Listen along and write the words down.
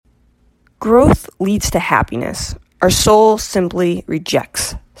Growth leads to happiness. Our soul simply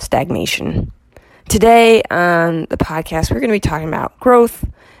rejects stagnation. Today on the podcast, we're going to be talking about growth,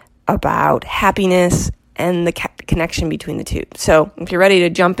 about happiness, and the connection between the two. So if you're ready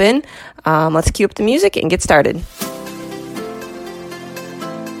to jump in, let's cue up the music and get started.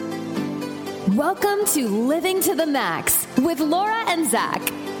 Welcome to Living to the Max with Laura and Zach.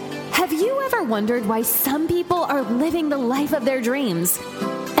 Have you ever wondered why some people are living the life of their dreams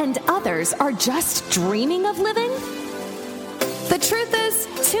and others are just dreaming of living? The truth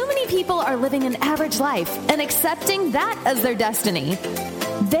is, too many people are living an average life and accepting that as their destiny.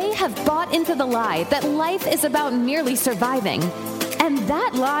 They have bought into the lie that life is about merely surviving. And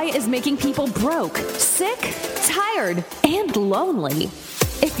that lie is making people broke, sick, tired, and lonely.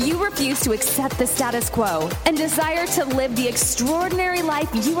 If you refuse to accept the status quo and desire to live the extraordinary life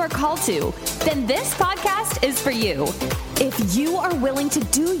you are called to, then this podcast is for you. If you are willing to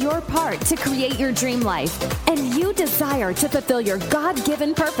do your part to create your dream life and you desire to fulfill your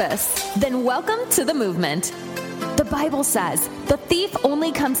God-given purpose, then welcome to the movement. The Bible says, the thief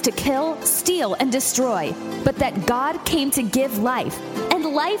only comes to kill, steal, and destroy, but that God came to give life,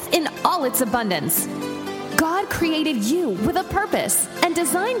 and life in all its abundance. God created you with a purpose and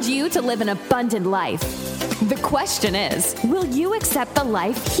designed you to live an abundant life. The question is, will you accept the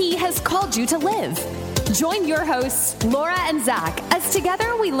life He has called you to live? Join your hosts, Laura and Zach, as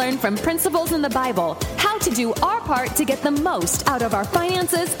together we learn from principles in the Bible how to do our part to get the most out of our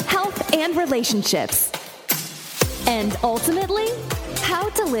finances, health, and relationships. And ultimately, how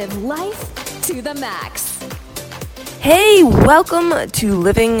to live life to the max. Hey, welcome to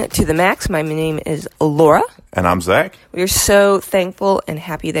Living to the Max. My name is Laura. And I'm Zach. We are so thankful and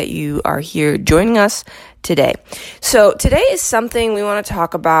happy that you are here joining us today. So today is something we want to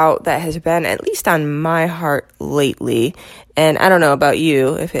talk about that has been at least on my heart lately. And I don't know about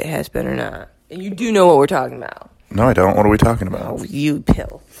you, if it has been or not. You do know what we're talking about. No, I don't. What are we talking about? Oh, you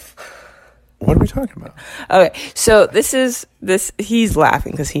pill. What are we talking about? Okay, so he's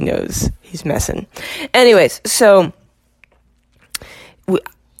laughing because he knows he's messing. Anyways, so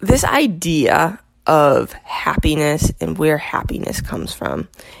this idea of happiness and where happiness comes from.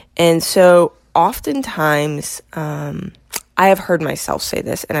 And so oftentimes, I have heard myself say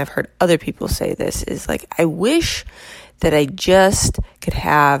this and I've heard other people say this is like, I wish that I just could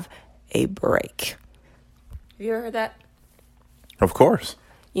have a break. Have you ever heard that? Of course.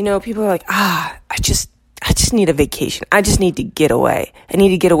 You know, people are like, I just need a vacation. I just need to get away. I need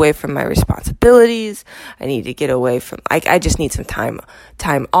to get away from my responsibilities. I need to get away from, I just need some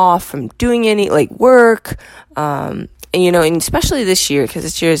time off from doing any, work. And, and especially this year, because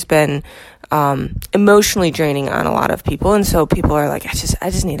this year has been, emotionally draining on a lot of people. And so people are like, I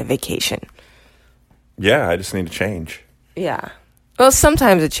just need a vacation. Yeah, I just need to change. Yeah. Well,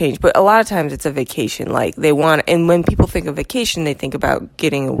 sometimes it changes, but a lot of times it's a vacation. And when people think of vacation, they think about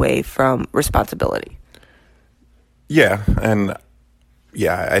getting away from responsibility. Yeah, and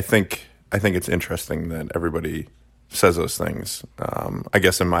I think it's interesting that everybody says those things. I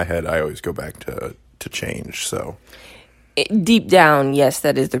guess in my head, I always go back to change. So deep down, yes,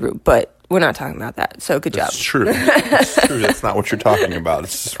 that is the root, but we're not talking about that. So good job. It's true. It's true. That's not what you're talking about.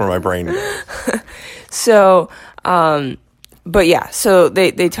 It's just where my brain goes. So, but yeah, so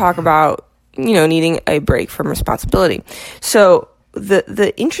they talk about needing a break from responsibility. So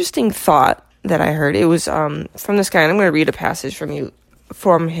the interesting thought that I heard, it was from this guy, and I'm going to read a passage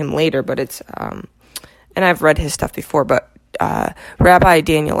from him later, but it's and I've read his stuff before, but Rabbi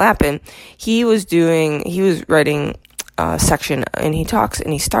Daniel Lapin, he was writing a section, and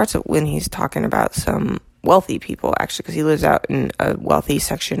he starts when he's talking about some wealthy people, actually, because he lives out in a wealthy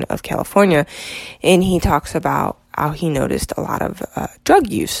section of California, and he talks about how he noticed a lot of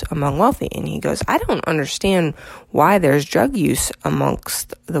drug use among wealthy. And he goes, I don't understand why there's drug use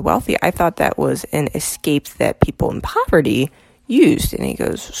amongst the wealthy. I thought that was an escape that people in poverty used. And he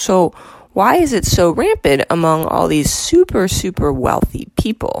goes, so why is it so rampant among all these super, super wealthy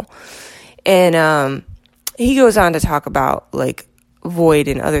people? And he goes on to talk about void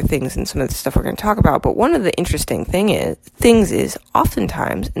and other things and some of the stuff we're going to talk about. But one of the interesting things is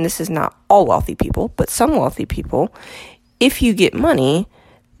oftentimes, and this is not all wealthy people, but some wealthy people, if you get money,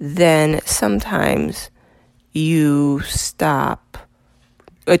 then sometimes you stop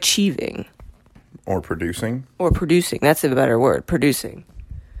achieving. Or producing. That's a better word, producing.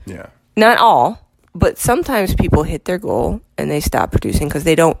 Yeah. Not all, but sometimes people hit their goal and they stop producing because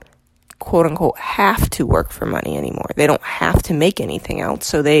they don't, quote unquote, have to work for money anymore. They don't have to make anything else.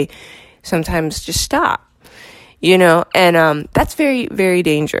 So they sometimes just stop, and that's very, very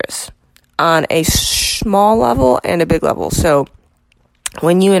dangerous on a small level and a big level. So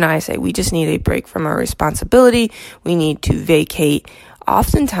when you and I say we just need a break from our responsibility, we need to vacate,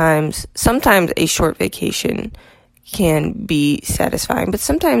 sometimes a short vacation can be satisfying, but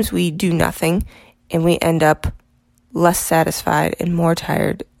sometimes we do nothing and we end up less satisfied and more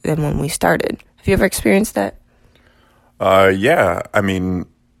tired than when we started. Have you ever experienced that? Yeah. I mean,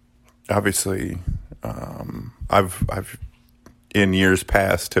 obviously, I've in years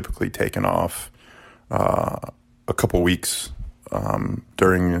past typically taken off a couple weeks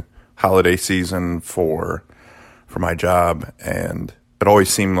during holiday season for my job, and it always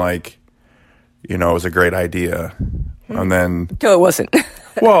seemed like, it was a great idea, and then No, it wasn't.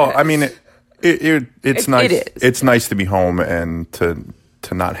 well, I mean, it's nice. It is. It's nice to be home and to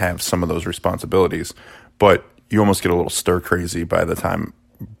not have some of those responsibilities, but you almost get a little stir crazy by the time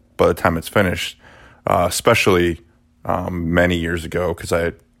it's finished. Especially many years ago,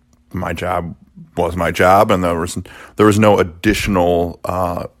 because my job was my job, and there was no additional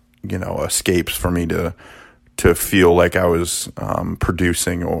escapes for me to feel like I was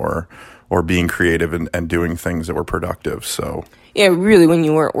producing or being creative and doing things that were productive. So Yeah, really, when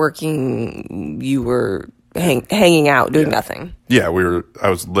you weren't working, you were hanging out, doing nothing. yeah, I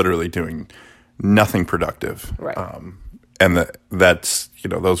was literally doing nothing productive. Right. And that's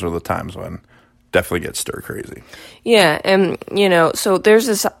those are the times when definitely get stir crazy. Yeah, and so there's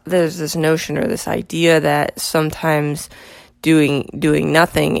this notion or this idea that sometimes doing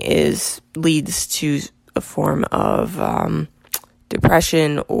nothing leads to a form of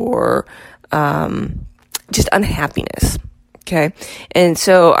depression or just unhappiness. Okay, and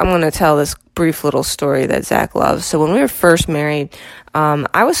so I'm going to tell this brief little story that Zach loves. So when we were first married,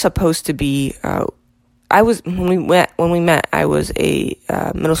 I was supposed to be. When we met, I was a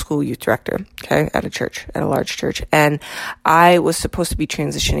middle school youth director, okay, at a large church, and I was supposed to be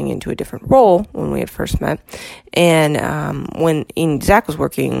transitioning into a different role when we had first met. And when Zach was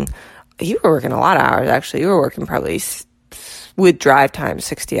working, you were working a lot of hours. Actually, you were working probably with drive time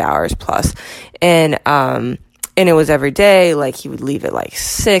 60 hours plus, and it was every day. Like, he would leave at like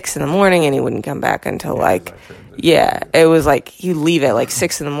 6 in the morning, and he wouldn't come back until it was like he'd leave at like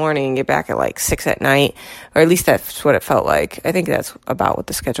 6 in the morning and get back at like 6 at night, or at least that's what it felt like. I think that's about what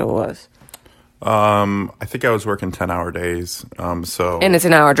the schedule was. I think I was working 10-hour days. And it's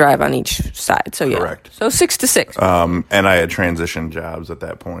an hour drive on each side. So yeah, correct. So 6 to 6. And I had transitioned jobs at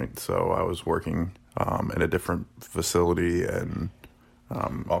that point, so I was working in a different facility and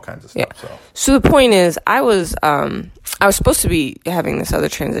all kinds of stuff. Yeah. So the point is, I was supposed to be having this other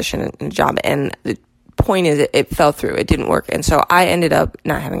transition in a job, and the point is, it fell through. It didn't work, and so I ended up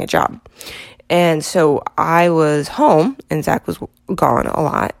not having a job. And so I was home, and Zach was gone a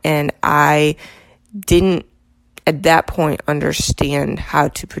lot, and I didn't at that point understand how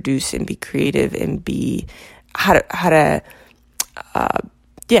to produce and be creative and be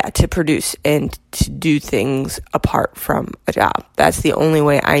to produce and to do things apart from a job. That's the only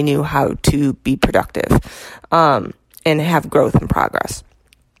way I knew how to be productive and have growth and progress.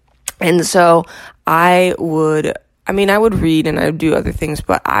 And so I would read and I would do other things,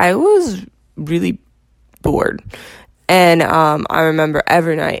 but I was really bored. And I remember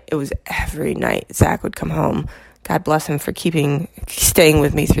every night Zach would come home. God bless him for staying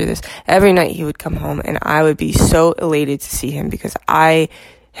with me through this. Every night he would come home, and I would be so elated to see him because I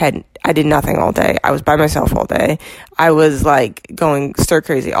did nothing all day. I was by myself all day. I was like going stir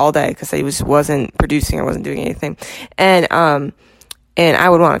crazy all day because I wasn't producing. I wasn't doing anything. And I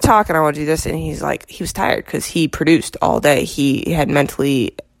would want to talk and I want to do this. And he was tired because he produced all day. He had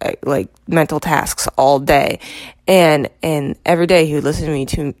mental tasks all day. And every day he would listen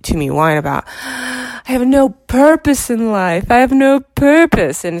to me whine about, I have no purpose in life. I have no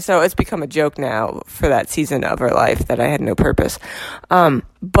purpose. And so it's become a joke now for that season of our life that I had no purpose.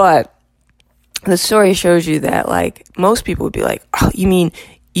 But the story shows you that like most people would be like, oh, you mean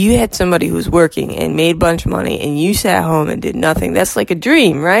you had somebody who was working and made a bunch of money and you sat home and did nothing? That's like a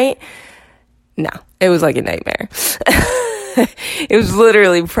dream, right? No, it was like a nightmare. It was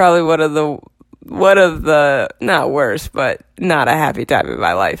literally probably one of the not worst, but not a happy time in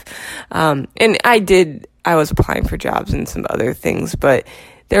my life. And I was applying for jobs and some other things, but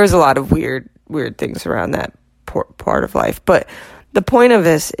there was a lot of weird things around that part of life. But the point of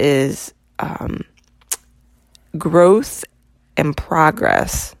this is growth and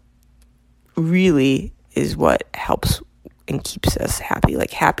progress really is what helps and keeps us happy.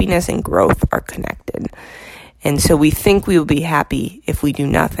 Like, happiness and growth are connected. And so we think we will be happy if we do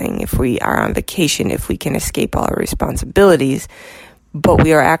nothing, if we are on vacation, if we can escape all our responsibilities. But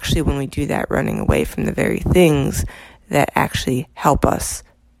we are actually, when we do that, running away from the very things that actually help us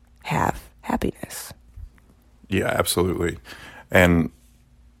have happiness. Yeah, absolutely. And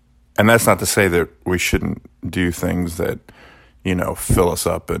And that's not to say that we shouldn't do things that, fill us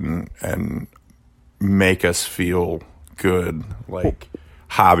up and make us feel good, like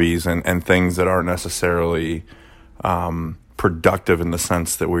hobbies and things that aren't necessarily productive in the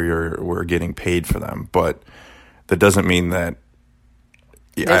sense that we're getting paid for them. But that doesn't mean that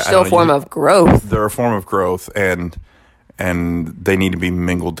there's still a form of growth. They're a form of growth, and they need to be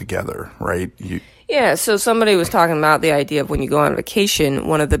mingled together, right? Yeah, so somebody was talking about the idea of when you go on vacation,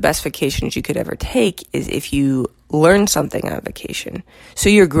 one of the best vacations you could ever take is if you learn something on vacation. So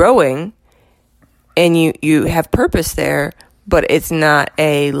you're growing, and you have purpose there, but it's not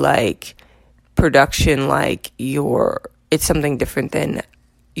a, production it's something different than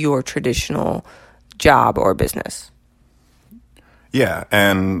your traditional job or business. Yeah,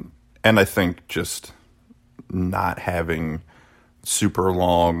 and I think just not having super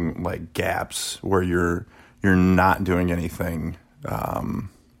long gaps where you're not doing anything,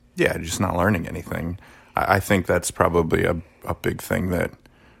 just not learning anything. I think that's probably a big thing that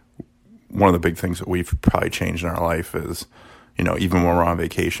one of the big things that we've probably changed in our life is, even when we're on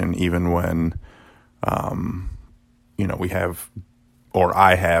vacation, even when we have, or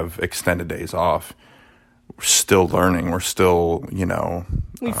I have extended days off, we're still learning. We're still,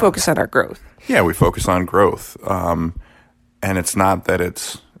 we focus on our growth. Yeah, we focus on growth. And it's not that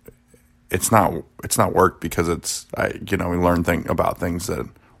it's not work because we learn about things that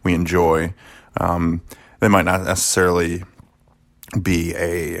we enjoy. They might not necessarily be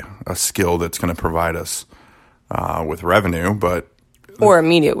a skill that's going to provide us with revenue, or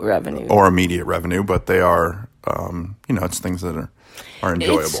immediate revenue, but they are, it's things that are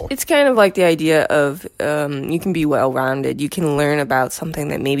enjoyable. It's kind of like the idea of you can be well-rounded. You can learn about something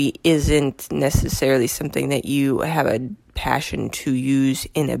that maybe isn't necessarily something that you have a passion to use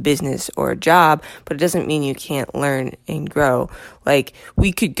in a business or a job, but it doesn't mean you can't learn and grow. Like,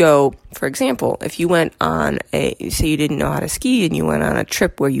 we could go, for example, if you went on say you didn't know how to ski and you went on a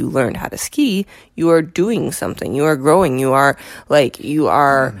trip where you learned how to ski, you are doing something. You are growing.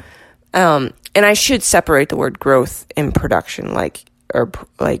 And I should separate the word growth and production,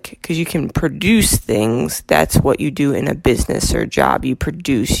 because you can produce things. That's what you do in a business or job. You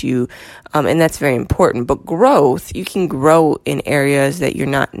produce, and that's very important. But growth, you can grow in areas that you're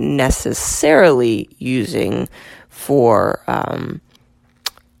not necessarily using for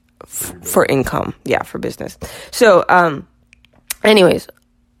income. Yeah, for business. So, anyways.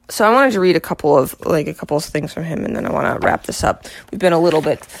 So I wanted to read a couple of things from him, and then I want to wrap this up. We've been a little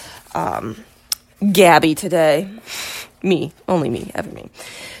bit gabby today. Only me, ever me.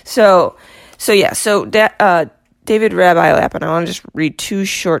 So David Rabbi Lapin, I want to just read two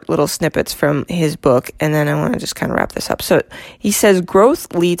short little snippets from his book, and then I want to just kind of wrap this up. So he says,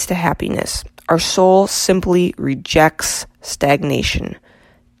 growth leads to happiness. Our soul simply rejects stagnation.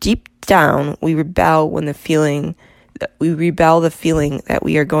 Deep down, we rebel the feeling that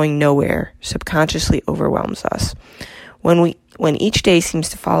we are going nowhere subconsciously overwhelms us. When each day seems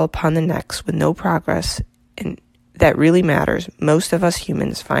to follow upon the next with no progress and that really matters, most of us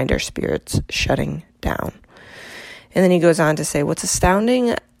humans find our spirits shutting down. And then he goes on to say, what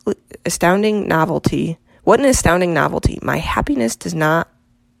an astounding novelty. My happiness does not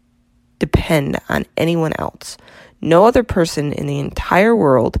depend on anyone else. No other person in the entire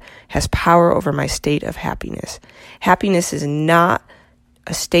world has power over my state of happiness. Happiness is not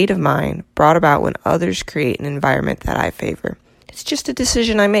a state of mind brought about when others create an environment that I favor. It's just a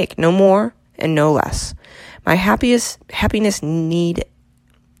decision I make, no more and no less. My happiness need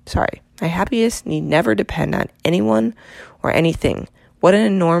never depend on anyone or anything. What an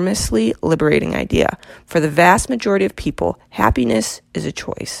enormously liberating idea. For the vast majority of people, happiness is a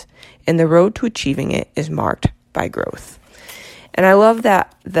choice, and the road to achieving it is marked by growth. And I love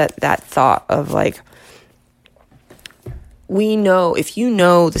that thought of we know, if you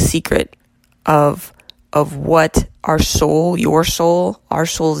know the secret of what our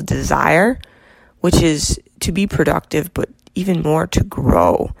soul's desire, which is to be productive, but even more to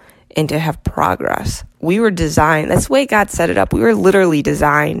grow and to have progress. We were designed, that's the way God set it up. We were literally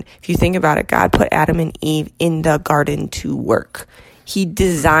designed, if you think about it, God put Adam and Eve in the garden to work. He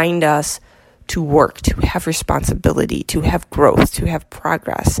designed us to work, to have responsibility, to have growth, to have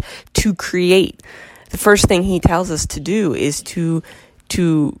progress, to create. The first thing he tells us to do is to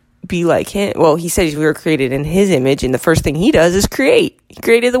be like him. Well, he says we were created in his image, and the first thing he does is create. He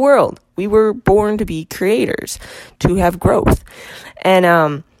created the world. We were born to be creators, to have growth.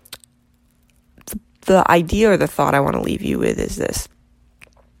 And the idea or the thought I want to leave you with is this.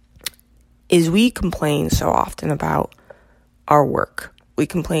 Is we complain so often about our work. We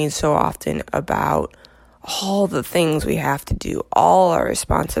complain so often about all the things we have to do, all our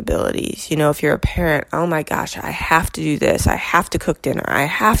responsibilities. You know, if you're a parent, oh my gosh, I have to do this. I have to cook dinner. I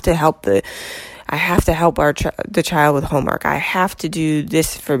have to help the child with homework. I have to do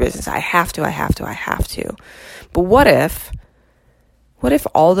this for business. I have to. But what if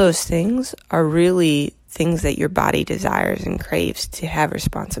all those things are really things that your body desires and craves to have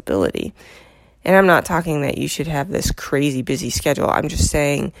responsibility? And I'm not talking that you should have this crazy busy schedule. I'm just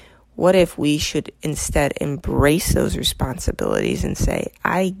saying, what if we should instead embrace those responsibilities and say,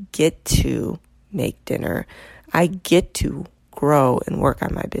 I get to make dinner. I get to grow and work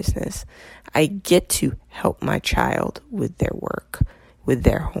on my business. I get to help my child with their work, with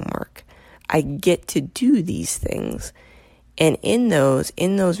their homework. I get to do these things. And in those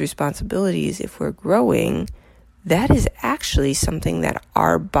responsibilities, if we're growing, that is actually something that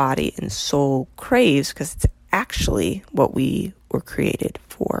our body and soul craves, because it's actually what we were created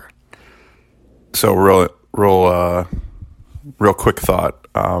for. So real quick thought,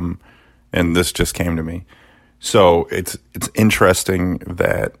 and this just came to me. So it's interesting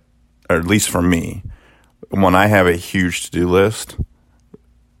that, or at least for me, when I have a huge to-do list,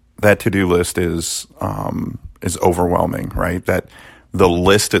 that to-do list is overwhelming, right? That the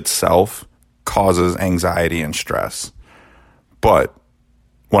list itself causes anxiety and stress. But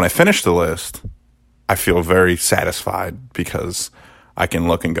when I finish the list, I feel very satisfied because I can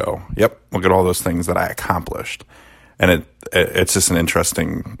look and go, yep, look at all those things that I accomplished. And it's just an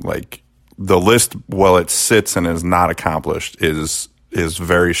interesting, like, the list, while it sits and is not accomplished, is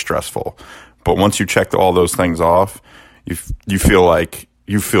very stressful. But once you check all those things off, you feel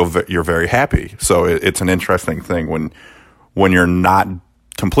you're very happy. So it's an interesting thing when you're not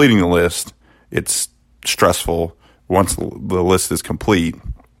completing the list, it's stressful. Once the list is complete,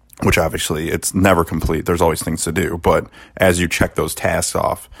 which obviously it's never complete, there's always things to do. But as you check those tasks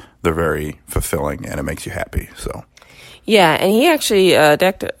off, they're very fulfilling and it makes you happy. So, yeah, and he actually,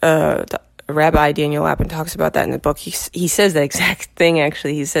 Rabbi Daniel Lapin talks about that in the book. He says the exact thing,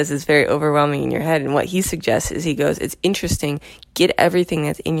 actually. He says it's very overwhelming in your head. And what he suggests is, he goes, it's interesting. Get everything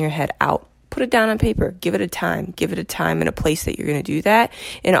that's in your head out. Put it down on paper. Give it a time. Give it a time and a place that you're going to do that.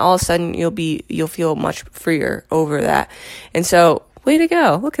 And all of a sudden you'll feel much freer over that. And so, way to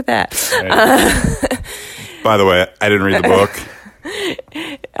go. Look at that. By the way, I didn't read the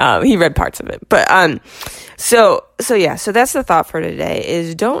book. He read parts of it. But So that's the thought for today,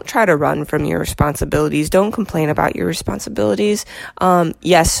 is don't try to run from your responsibilities. Don't complain about your responsibilities.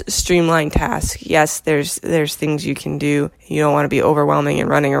 Yes, streamline tasks. Yes, there's things you can do. You don't want to be overwhelming and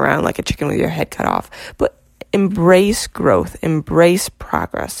running around like a chicken with your head cut off. But embrace growth, embrace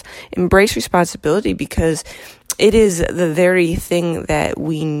progress, embrace responsibility, because it is the very thing that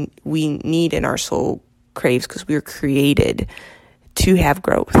we need and our soul craves, because we were created to have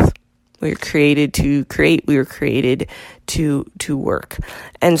growth. We were created to create. We were created to work.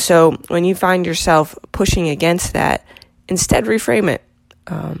 And so when you find yourself pushing against that, instead reframe it.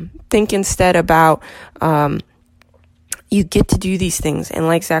 Think instead about you get to do these things. And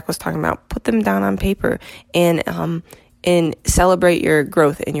like Zach was talking about, put them down on paper and celebrate your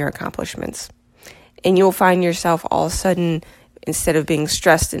growth and your accomplishments. And you'll find yourself all of a sudden, instead of being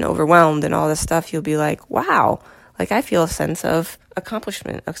stressed and overwhelmed and all this stuff, you'll be like, wow, like I feel a sense of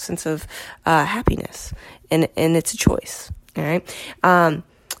accomplishment, a sense of happiness, and it's a choice. All right.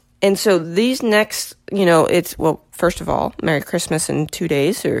 And so these next, first of all, Merry Christmas in 2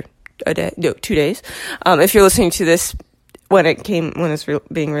 days, or 2 days. If you're listening to this when it's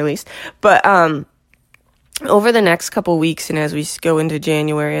being released, but over the next couple weeks, and as we go into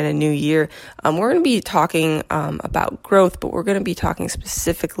January and a new year, we're going to be talking about growth, but we're going to be talking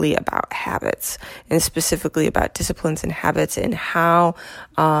specifically about habits, and specifically about disciplines and habits, and how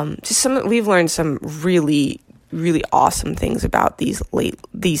we've learned some really, really awesome things about these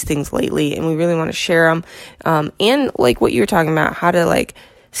things lately, and we really want to share them. And like what you were talking about, how to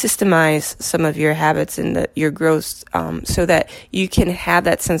systemize some of your habits and your growth, so that you can have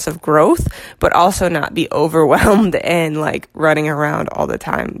that sense of growth, but also not be overwhelmed and running around all the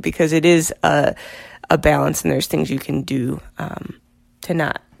time, because it is a balance, and there's things you can do to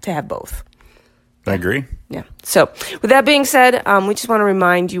have both. I agree. Yeah. So with that being said, we just want to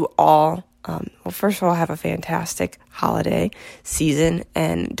remind you all, first of all, have a fantastic holiday season,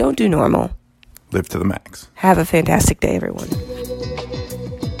 and don't do normal. Live to the max. Have a fantastic day, everyone.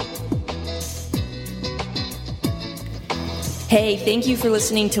 Hey, thank you for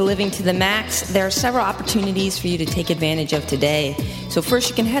listening to Living to the Max. There are several opportunities for you to take advantage of today. So first,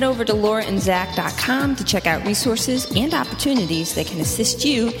 you can head over to lauraandzach.com to check out resources and opportunities that can assist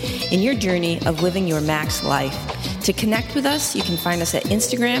you in your journey of living your max life. To connect with us, you can find us at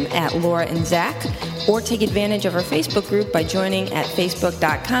Instagram at Laura and Zach, or take advantage of our Facebook group by joining at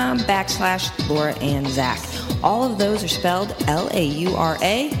facebook.com/Laura and Zach. All of those are spelled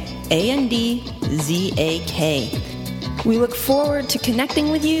LauraAndZak. We look forward to connecting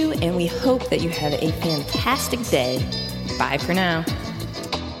with you, and we hope that you have a fantastic day. Bye for now.